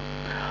பார்க்கிறோம்.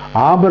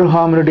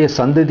 ஆபிரகாமினுடைய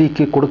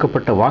சந்ததிக்கு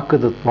கொடுக்கப்பட்ட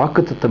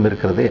வாக்குத்தத்தம்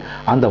இருக்கிறதே,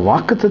 அந்த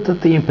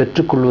வாக்குத்தத்தத்தையும்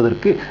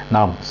பெற்றுக்கொள்வதற்கு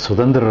நாம்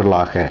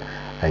சுதந்திரர்களாக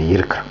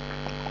இருக்கிறோம்.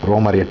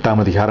 ரோமர்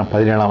 8ஆம் அதிகாரம்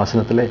 17ஆம்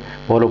வசனத்திலே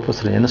பவுல்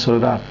அப்போஸ்தலன் என்ன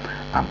சொல்கிறார்?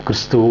 நாம்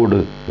கிறிஸ்துவோடு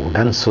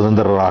உடன்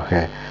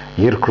சுதந்திரராக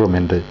இருக்கிறோம்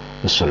என்று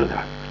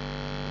சொல்கிறார்.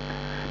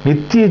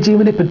 நித்திய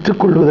ஜீவனை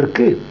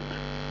பெற்றுக்கொள்வதற்கு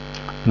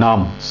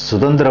நாம்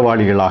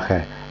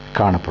சுதந்திரவாளிகளாக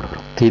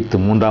காணப்படுகிறோம். தீத்து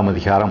 3ஆம்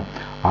அதிகாரம்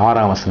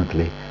 6ஆம்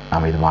வசனத்திலே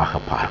நாம் இதுவாக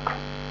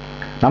பார்க்கிறோம்.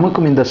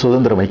 நமக்கும் இந்த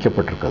சுதந்திரம்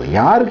வைக்கப்பட்டிருக்கிறது.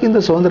 யாருக்கு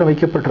இந்த சுதந்திரம்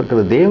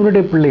வைக்கப்பட்டிருக்கிறது?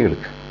 தேவனுடைய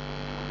பிள்ளைகளுக்கு.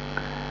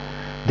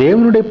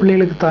 தேவனுடைய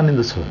பிள்ளைகளுக்கு தான்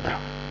இந்த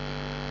சுதந்திரம்.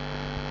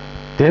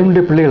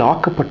 தேவனுடைய பிள்ளைகள்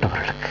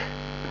ஆக்கப்பட்டவர்களுக்கு.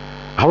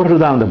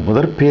 அவர்கள் தான் அந்த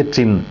முதற்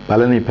பேற்றின்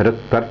பலனை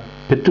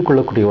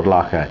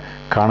பெற்றுக்கொள்ளக்கூடியவர்களாக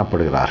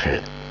காணப்படுகிறார்கள்.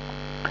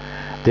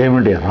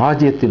 தேவனுடைய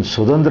ராஜ்யத்தின்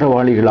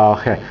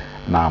சுதந்திரவாளிகளாக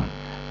நாம்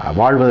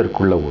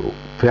வாழ்வதற்குள்ள ஒரு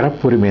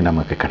பிறப்புரிமை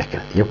நமக்கு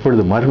கிடைக்கிறது.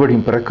 எப்பொழுது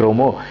மறுபடியும்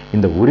பிறக்கிறோமோ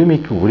இந்த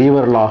உரிமைக்கு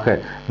உரியவர்களாக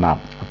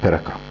நாம்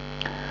பிறக்கிறோம்.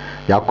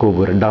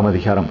 யாக்கோபு 2ஆம்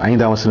அதிகாரம்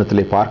 5ஆம்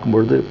வசனத்திலே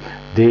பார்க்கும்பொழுது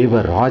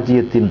தேவ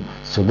ராஜ்யத்தின்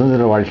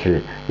சுதந்திரவாளிகள்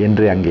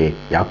என்று அங்கே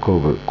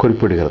யாக்கோபு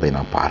குறிப்பிடுகிறதை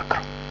நாம்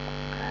பார்க்கிறோம்.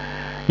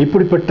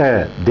 இப்படிப்பட்ட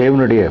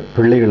தேவனுடைய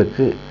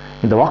பிள்ளைகளுக்கு,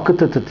 இந்த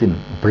வாக்குத்தத்தத்தின்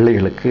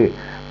பிள்ளைகளுக்கு,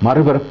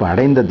 மறுபிறப்பு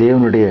அடைந்த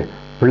தேவனுடைய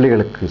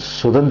பிள்ளைகளுக்கு,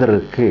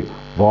 சுதந்திரருக்கு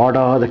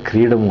வாடாத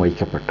கிரீடமும்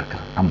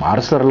வைக்கப்பட்டிருக்கிறது. நம்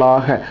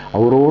அரசர்களாக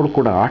அவரோடு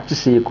கூட ஆட்சி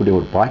செய்யக்கூடிய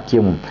ஒரு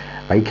பாக்கியமும்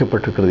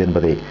வைக்கப்பட்டிருக்கிறது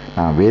என்பதை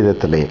நாம்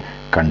வேதத்திலே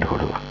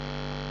கண்டுகொள்வோம்.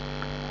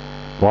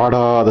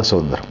 வாடாத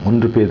சுதந்திரம்.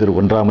 1 பேதுரு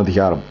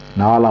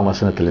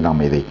 1:4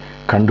 நாம் இதை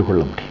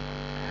கண்டுகொள்ள முடியும்.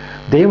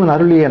 தேவன்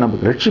அருளிய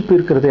நமக்கு ரட்சிப்பு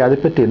இருக்கிறது. அதை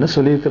பற்றி என்ன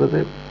சொல்லியிருக்கிறது?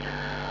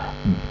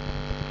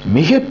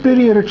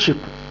 மிகப்பெரிய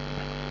ரட்சிப்பு.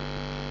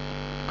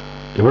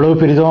 எவ்வளவு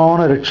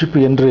பெரிதான ரட்சிப்பு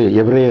என்று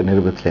எபிரேயர்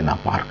நிருபத்திலே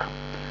நாம் பார்க்கிறோம்.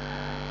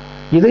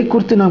 இதை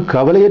குறித்து நாம்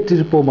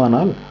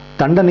கவலையற்றிருப்போமானால்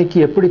தண்டனைக்கு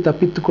எப்படி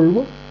தப்பித்துக்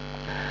கொள்வோம்?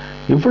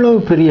 இவ்வளவு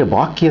பெரிய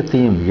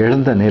பாக்கியத்தையும்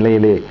இழந்த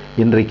நிலையிலே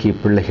இன்றைக்கு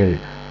பிள்ளைகள்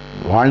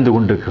வாழ்ந்து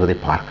கொண்டிருக்கிறதை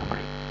பார்க்க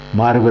முடியும்.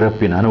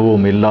 மறுபிறப்பின்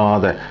அனுபவம்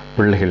இல்லாத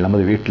பிள்ளைகள்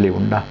நமது வீட்டிலே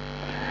உண்டா?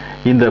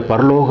 இந்த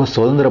பரலோக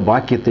சுதந்திர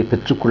பாக்கியத்தை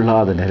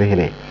பெற்றுக்கொள்ளாத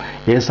நிலையிலே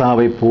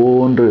ஏசாவை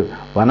போன்று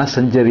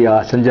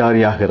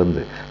சஞ்சாரியாக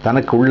இருந்து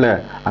தனக்கு உள்ள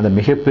அந்த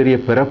மிகப்பெரிய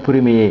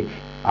பிறப்புரிமையை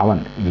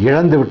அவன்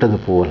இழந்து விட்டது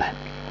போல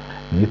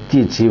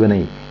நித்திய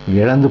ஜீவனை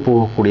இழந்து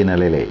போகக்கூடிய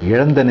நிலையிலே,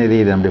 இழந்த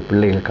நிலையில் நம்முடைய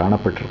பிள்ளைகள்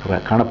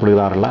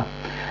காணப்படுகிறார்களா?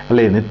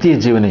 அல்லது நித்திய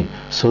ஜீவனை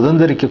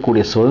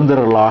சுதந்திரிக்கக்கூடிய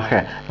சுதந்திரர்களாக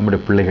நம்முடைய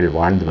பிள்ளைகள்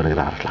வாழ்ந்து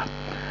வருகிறார்களா?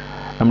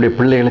 நம்முடைய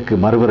பிள்ளைகளுக்கு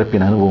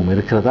மறுபிறப்பின் அனுபவம்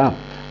இருக்கிறதா?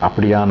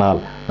 அப்படியானால்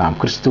நாம்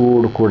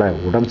கிறிஸ்துவோடு கூட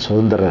உடன்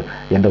சுதந்திரர்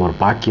என்ற ஒரு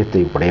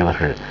பாக்கியத்தை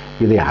உடையவர்கள்.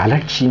 இதை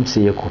அலட்சியம்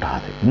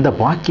செய்யக்கூடாது. இந்த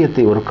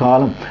பாக்கியத்தை ஒரு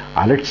காலம்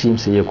அலட்சியம்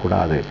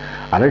செய்யக்கூடாது.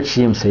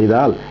 அலட்சியம்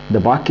செய்தால், இந்த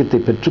பாக்கியத்தை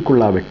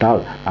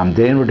பெற்றுக்கொள்ளாவிட்டால், நாம்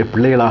தேவனுடைய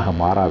பிள்ளைகளாக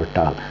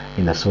மாறாவிட்டால்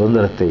இந்த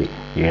சுதந்திரத்தை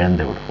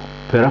இழந்து விடுவோம்,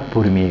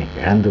 பிறப்புரிமையை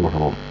இழந்து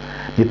விடுவோம்.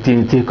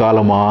 நித்திய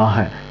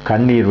காலமாக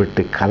கண்ணீர்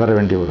விட்டு கதற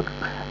வேண்டிய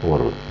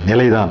ஒரு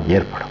நிலைதான்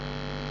ஏற்படும்.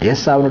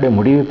 ஏசாவினுடைய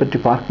முடிவை பற்றி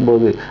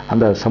பார்க்கும்போது,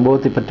 அந்த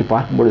சம்பவத்தை பற்றி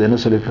பார்க்கும்போது என்ன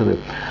சொல்லியிருக்கிறது?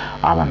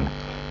 அவன்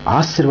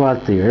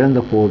ஆசீர்வாதத்தை இழந்த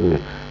போது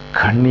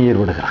கண்ணீர்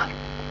விடுகிறான்,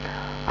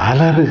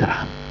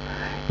 அலறுகிறான்.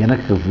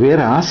 எனக்கு வேற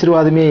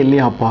ஆசீர்வாதமே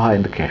இல்லையாப்பா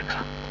என்று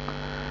கேட்கிறான்.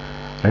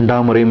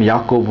 2ஆம் முறையும்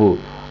யாக்கோபு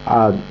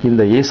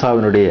இந்த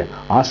ஏசாவினுடைய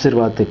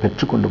ஆசீர்வாதத்தை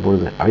பெற்றுக்கொண்ட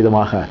பொழுது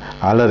அவிதமாக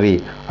அலறி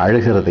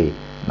அழுகிறதை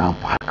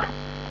நாம் பார்க்கிறோம்.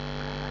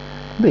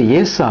 இந்த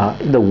ஏசா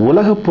இந்த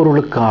உலகப்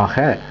பொருளுக்காக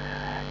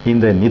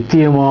இந்த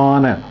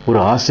நித்தியமான ஒரு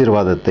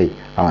ஆசீர்வாதத்தை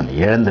அவன்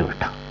இழந்து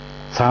விட்டான்.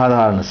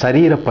 சாதாரண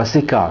சரீர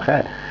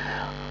பசிக்காக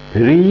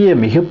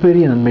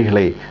மிகப்பெரிய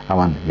நன்மைகளை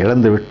அவன்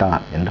இழந்து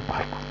விட்டான் என்று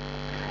பார்ப்போம்.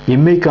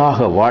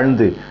 இம்மைக்காக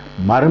வாழ்ந்து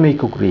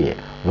மறுமைக்குரிய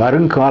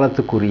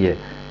வருங்காலத்துக்குரிய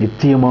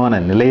நித்தியமான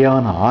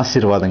நிலையான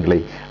ஆசீர்வாதங்களை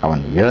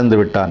அவன் இழந்து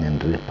விட்டான்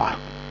என்று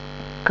பார்ப்போம்.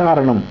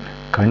 காரணம்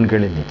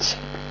கண்களின் இச்சை,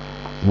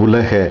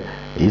 உலக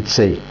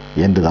இச்சை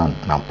என்றுதான்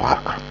நாம்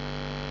பார்க்கிறோம்.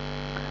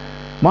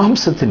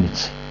 மாம்சத்தின்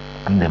இச்சை.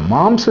 அந்த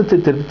மாம்சத்தை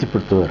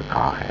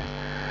திருப்திப்படுத்துவதற்காக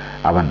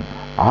அவன்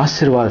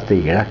ஆசீர்வாதத்தை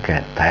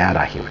இழக்க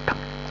தயாராகிவிட்டான்.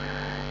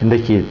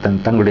 இன்றைக்கு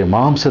தங்களுடைய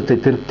மாம்சத்தை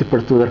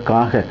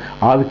திருப்திப்படுத்துவதற்காக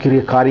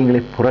ஆவிக்குரிய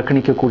காரியங்களை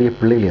புறக்கணிக்கக்கூடிய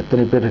பிள்ளைகள்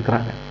எத்தனை பேர்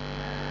இருக்கிறாங்க?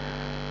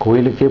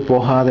 கோயிலுக்கே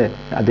போகாத,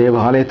 தேவ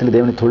ஆலயத்தில்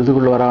தேவனை தொழுது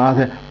கொள்ள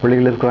வராத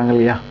பிள்ளைகள் இருக்கிறாங்க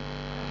இல்லையா?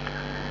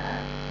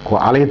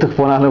 ஆலயத்துக்கு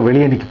போனாலும்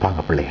வெளியே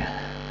நிற்பாங்க பிள்ளைங்க.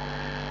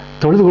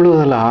 தொழுது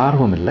கொள்வதில்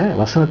ஆர்வம் இல்லை,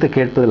 வசனத்தை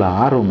கேட்பதில்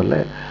ஆர்வம் இல்லை.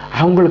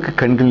 அவங்களுக்கு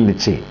கண்கள்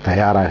நிச்சை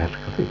தயாராக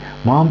இருக்குது,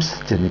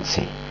 மாம்ச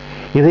நிச்சை.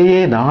 இதையே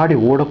நாடி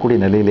ஓடக்கூடிய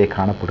நிலையிலே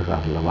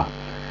காணப்படுகிறார் அல்லவா?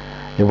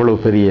 எவ்வளவு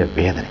பெரிய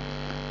வேதனை!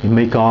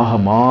 இம்மைக்காக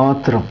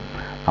மாத்திரம்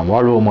நாம்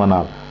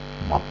வாழ்வோமானால்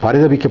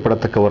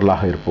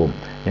பரிதபிக்கப்படத்தக்கவர்களாக இருப்போம்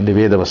என்று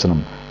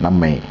வேதவசனம்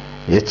நம்மை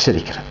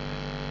எச்சரிக்கிறது.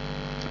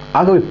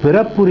 ஆகவே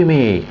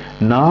பிறப்புரிமையை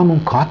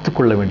நாமும்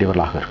காத்துக்கொள்ள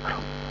வேண்டியவர்களாக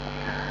இருக்கிறோம்.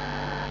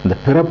 இந்த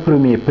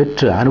பிறப்புரிமையை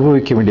பெற்று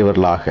அனுபவிக்க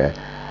வேண்டியவர்களாக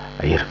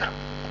இருக்கிறோம்.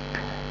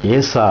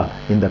 ஏசா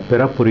இந்த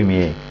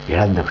பிறப்புரிமையை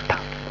இழந்து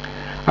விட்டான்.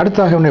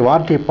 அடுத்தாக இவனுடைய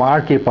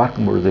வாழ்க்கையை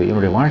பார்க்கும் பொழுது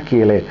இவனுடைய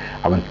வாழ்க்கையிலே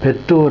அவன்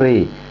பெற்றோரை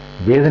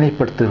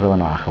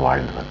வேதனைப்படுத்துகிறவனாக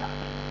வாழ்ந்து வந்தான்.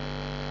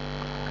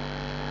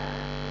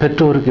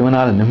 பெற்றோருக்கு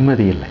இவனால்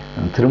நிம்மதி இல்லை.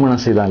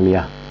 திருமணம் செய்தான்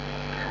இல்லையா?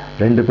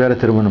 2 பேரை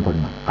திருமணம்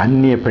பண்ணான்.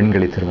 அந்நிய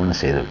பெண்களை திருமணம்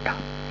செய்து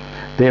விட்டான்.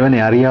 தேவனை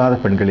அறியாத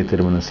பெண்களை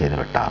திருமணம் செய்து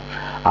விட்டான்.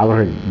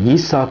 அவர்கள்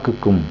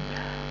ஈசாக்குக்கும்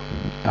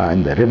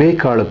இந்த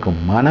ரெபேக்காளுக்கும்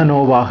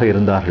மனநோவாக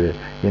இருந்தார்கள்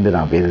என்று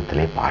நாம்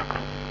வேதத்திலே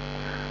பார்க்கிறோம்.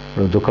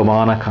 ஒரு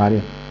துக்கமான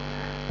காரியம்.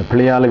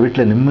 பிள்ளையால்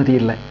வீட்டில் நிம்மதி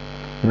இல்லை,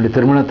 என்னுடைய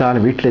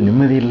திருமணத்தால் வீட்டில்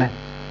நிம்மதி இல்லை.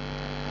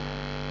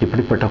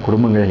 இப்படிப்பட்ட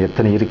குடும்பங்கள்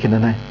எத்தனை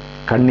இருக்கின்றன?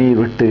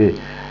 கண்ணீர் விட்டு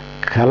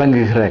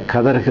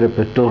கதறுகிற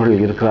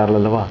பெற்றோர்கள் இருக்கிறார்கள்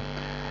அல்லவா?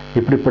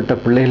 இப்படிப்பட்ட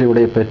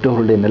பிள்ளைகளுடைய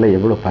பெற்றோர்களுடைய நிலை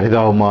எவ்வளவு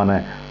பரிதாபமான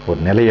ஒரு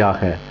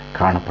நிலையாக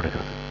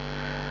காணப்படுகிறது.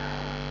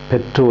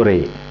 பெற்றோரை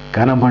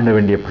கனம் பண்ண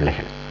வேண்டிய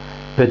பிள்ளைகள்,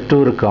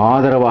 பெற்றோருக்கு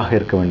ஆதரவாக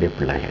இருக்க வேண்டிய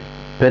பிள்ளைகள்,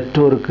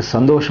 பெற்றோருக்கு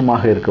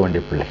சந்தோஷமாக இருக்க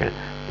வேண்டிய பிள்ளைகள்,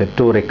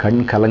 பெற்றோரை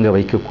கண் கலங்க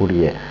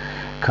வைக்கக்கூடிய,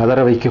 கதற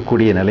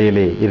வைக்கக்கூடிய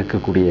நிலையிலே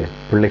இருக்கக்கூடிய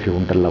பிள்ளைகள்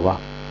உண்டல்லவா?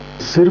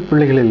 சிறு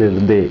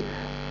பிள்ளைகளிலிருந்தே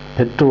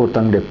பெற்றோர்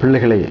தங்களுடைய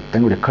பிள்ளைகளை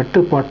தங்களுடைய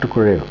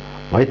கட்டுப்பாட்டுக்குள்ளே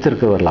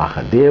வைத்திருக்கிறவர்களாக,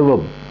 தேவ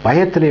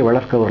பயத்திலே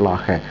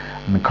வளர்க்கிறவர்களாக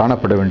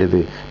காணப்பட வேண்டியது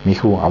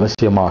மிகவும்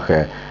அவசியமாக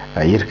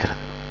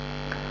இருக்கிறது.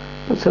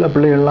 சில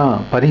பிள்ளைகள்லாம்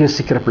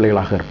பரிகசிக்கிற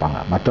பிள்ளைகளாக இருப்பாங்க,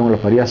 மற்றவங்களை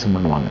பரிகாசம்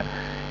பண்ணுவாங்க.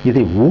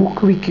 இதை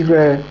ஊக்குவிக்கிற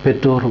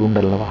பெற்றோர்கள்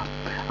உண்டல்லவா?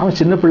 அவன்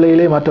சின்ன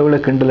பிள்ளைகளே மற்றவர்களை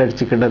கிண்டல்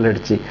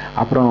அடித்து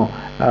அப்புறம்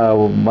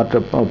மற்ற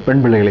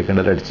பெண் பிள்ளைகளை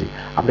கிண்டல் அடித்து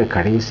அப்படியே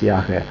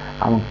கடைசியாக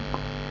அவன்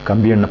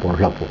கம்பி எண்ண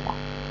பொருளாக போவான்.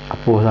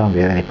 அப்போதுதான்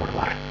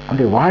வேதனைப்படுவார்.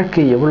 அவனுடைய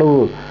வாழ்க்கை எவ்வளவு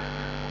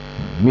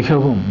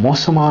மிகவும்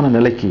மோசமான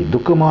நிலைக்கு,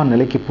 துக்கமான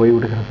நிலைக்கு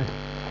போய்விடுகிறது.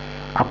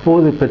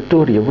 அப்போது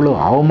பெற்றோர் எவ்வளவு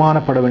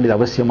அவமானப்பட வேண்டியது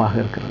அவசியமாக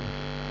இருக்கிறது.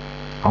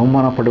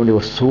 அவமானப்பட வேண்டிய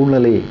ஒரு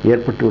சூழ்நிலை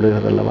ஏற்பட்டு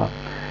விடுகிறது அல்லவா?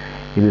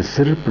 இது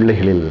சிறு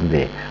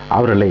பிள்ளைகளிலிருந்தே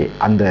அவர்களை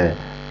அந்த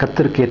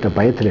கர்த்தருக்கேற்ற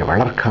பயத்திலே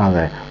வளர்க்காத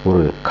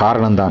ஒரு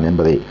காரணம்தான்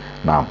என்பதை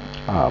நாம்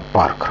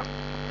பார்க்கிறோம்.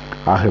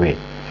 ஆகவே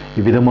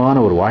இவ்விதமான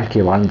ஒரு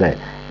வாழ்க்கையை வாழ்ந்த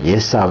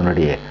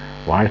ஏசாவினுடைய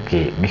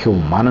வாழ்க்கை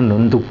மிகவும் மன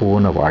நொந்து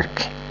போன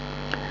வாழ்க்கை.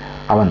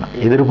 அவன்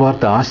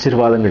எதிர்பார்த்த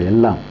ஆசீர்வாதங்கள்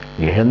எல்லாம்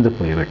இழந்து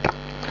போய்விட்டான்.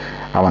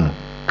 அவன்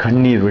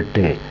கண்ணீர்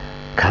விட்டு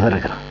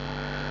கதறுகிறான்.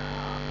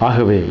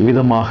 ஆகவே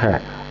இவ்விதமாக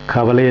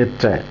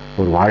கவலையற்ற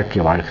ஒரு வாழ்க்கை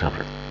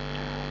வாழ்கிறவர்கள்,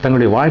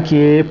 தங்களுடைய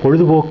வாழ்க்கையே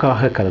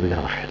பொழுதுபோக்காக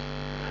கருதுகிறவர்கள்,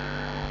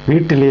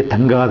 வீட்டிலே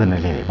தங்காத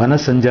நிலையிலே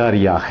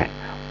வனசஞ்சாரியாக,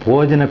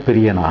 போஜன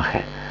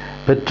பிரியனாக,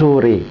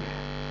 பெற்றோரை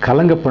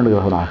கலங்க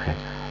பண்ணுகிறவனாக,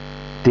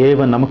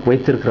 தேவன் நமக்கு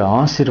வைத்திருக்கிற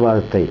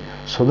ஆசீர்வாதத்தை,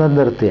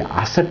 சுதந்திரத்தை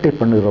அசட்டை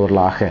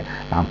பண்ணுகிறவர்களாக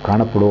நாம்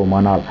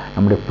காணப்படுவோமானால்,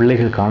 நம்முடைய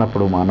பிள்ளைகள்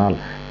காணப்படுவோமானால்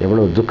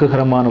எவ்வளவு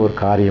துக்ககரமான ஒரு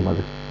காரியம்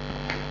அது.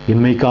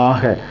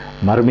 இன்மைக்காக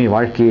மறுமை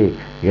வாழ்க்கையை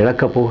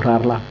இழக்கப்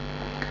போகிறார்களா?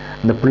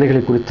 இந்த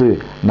பிள்ளைகளை குறித்து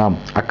நாம்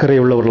அக்கறை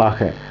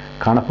உள்ளவர்களாக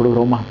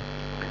காணப்படுகிறோமா?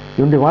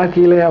 இவனுடைய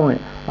வாழ்க்கையிலே அவன்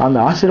அந்த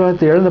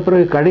ஆசீர்வாதத்தை இழந்த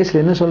பிறகு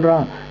கடைசியில் என்ன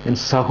சொல்றான்? என்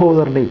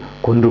சகோதரனை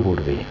கொன்று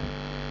போடுவேன்.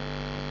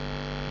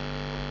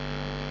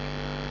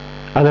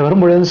 அதை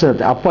வரும்பொழுது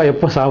அப்பா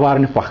எப்போ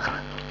சாவாருன்னு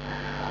பார்க்குறான்.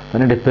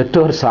 தன்னுடைய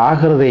பெற்றோர்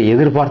சாகிறதை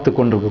எதிர்பார்த்து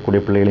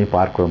கொண்டிருக்கக்கூடிய பிள்ளைகளையும்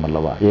பார்க்கிறோம்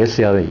அல்லவா?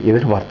 ஏசி அதை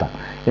எதிர்பார்த்தான்.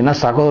 ஏன்னா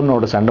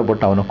சகோதரனோட சண்டை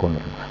போட்டு அவனை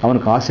கொண்டு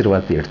அவனுக்கு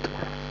ஆசீர்வாதத்தை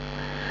எடுத்துக்கொள்ளும்.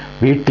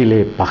 வீட்டிலே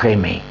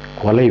பகைமை,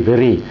 கொலை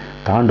வெறி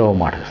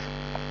தாண்டவமாடுகிறது.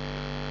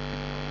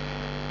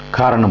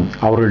 காரணம்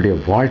அவர்களுடைய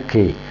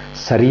வாழ்க்கை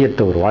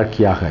சரியற்ற ஒரு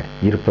வாழ்க்கையாக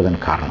இருப்பதன்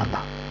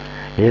காரணம்தான்.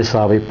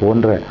 ஏசாவை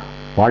போன்ற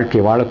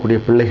வாழ்க்கை வாழக்கூடிய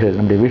பிள்ளைகள்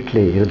நம்முடைய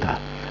வீட்டிலே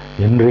இருந்தால்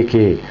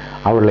இன்றைக்கே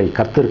அவர்களை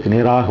கர்த்தருக்கு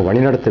நேராக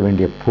வழிநடத்த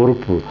வேண்டிய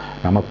பொறுப்பு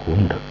நமக்கு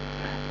உண்டு.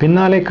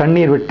 பின்னாலே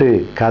கண்ணீர் விட்டு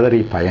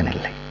கதறி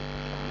பயனில்லை.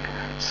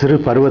 சிறு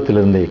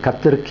பருவத்திலிருந்தே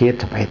கர்த்தருக்கு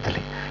ஏற்ற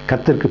பயத்திலே,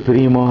 கர்த்தருக்கு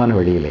பிரியமான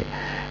வழியிலே,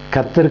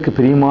 கர்த்தருக்கு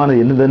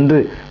பிரியமானது என்னதென்று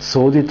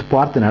சோதித்து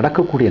பார்த்து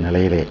நடக்கக்கூடிய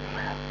நிலையிலே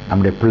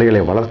நம்முடைய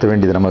பிள்ளைகளை வளர்த்த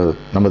வேண்டியது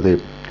நமது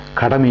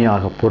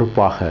கடமையாக,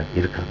 பொறுப்பாக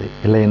இருக்கிறது.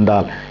 இல்லை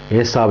என்றால்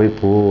ஏசாவை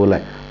போல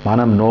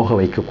மனம் நோக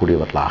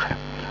வைக்கக்கூடியவர்களாக,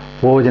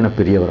 போஜன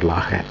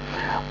பிரியவர்களாக,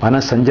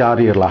 மன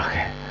சஞ்சாரியர்களாக,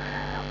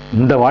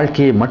 இந்த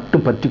வாழ்க்கையை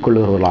மட்டும் பற்றி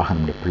கொள்ளுகிறவர்களாக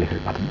நம்முடைய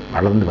பிள்ளைகள்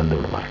வளர்ந்து வந்து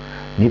விடுவார்.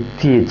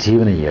 நித்திய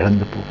ஜீவனை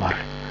இழந்து போவார்,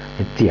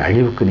 நித்திய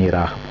அழிவுக்கு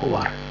நேராக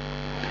போவார்.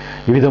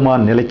 இவ்விதமான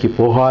நிலைக்கு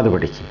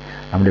போகாதபடிக்கு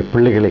நம்முடைய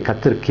பிள்ளைகளை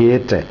கர்த்தருக்கு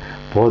ஏற்ற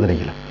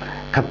போதனையிலும்,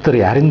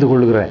 கர்த்தரை அறிந்து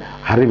கொள்கிற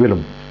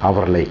அறிவிலும்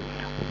அவர்களை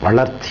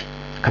வளர்த்தி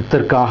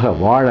கர்த்தருக்காக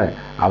வாழ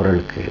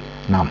அவர்களுக்கு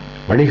நாம்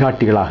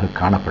வழிகாட்டிகளாக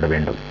காணப்பட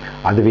வேண்டும்.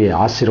 அதுவே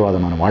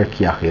ஆசீர்வாதமான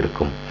வாழ்க்கையாக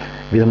இருக்கும்.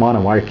 விதமான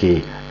வாழ்க்கையை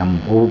நம்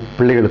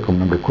பிள்ளைகளுக்கும்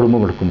நம்முடைய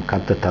குடும்பங்களுக்கும்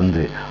கர்த்தர்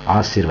தந்து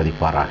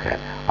ஆசீர்வதிப்பாராக.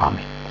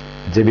 ஆமென்.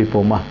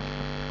 ஜெபிப்போமா?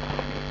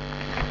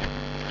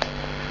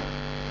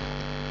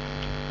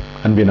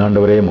 அன்பின்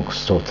ஆண்டவரே, உமக்கு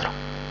ஸ்தோத்திரம்.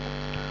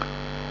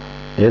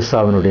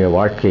 ஏசாவினுடைய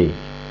வாழ்க்கை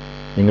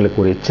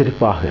எங்களுக்கு ஒரு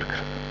எச்சரிப்பாக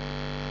இருக்கிறது.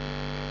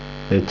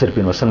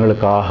 எச்சரிப்பின்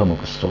வசனங்களுக்காக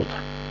உமக்கு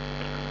ஸ்தோத்திரம்.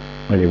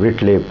 உங்களுடைய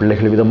வீட்டிலே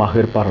பிள்ளைகள் விதமாக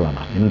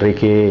இருப்பார்களானால்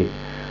இன்றைக்கே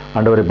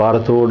ஆண்டவரை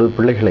பாரத்தோடு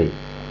பிள்ளைகளை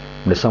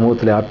இந்த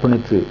சமூகத்திலே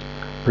அர்ப்பணித்து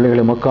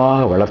பிள்ளைகளை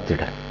உமக்காக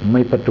வளர்த்திட,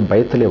 உண்மை பற்றும்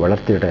பயத்திலே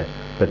வளர்த்திட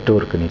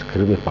பெற்றோருக்கு நீர்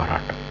கிருபை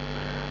பாராட்டும்.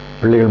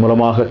 பிள்ளைகள்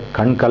மூலமாக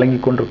கண் கலங்கி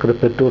கொண்டிருக்கிற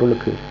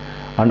பெற்றோர்களுக்கு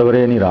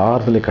ஆண்டவரே நீர்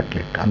ஆறுதலை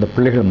கட்டளிட்டு அந்த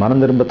பிள்ளைகள்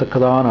மனம்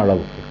திரும்பத்தக்கதான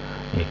அளவுக்கு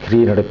நீர்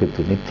கிரியை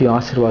நடப்பித்து நித்திய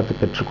ஆசீர்வாதத்தை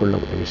பெற்றுக்கொள்ள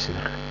உதவி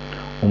செய்தார்கள்.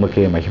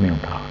 உமக்கே மகிமை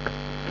உண்டாகட்டும்.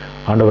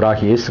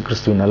 ஆண்டவராகிய இயேசு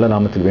கிறிஸ்துவின் நல்ல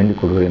நாமத்தில்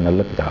வேண்டிக் கொள்கிறேன்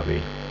நல்ல பிதாவே.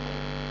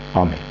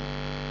 ஆமென்.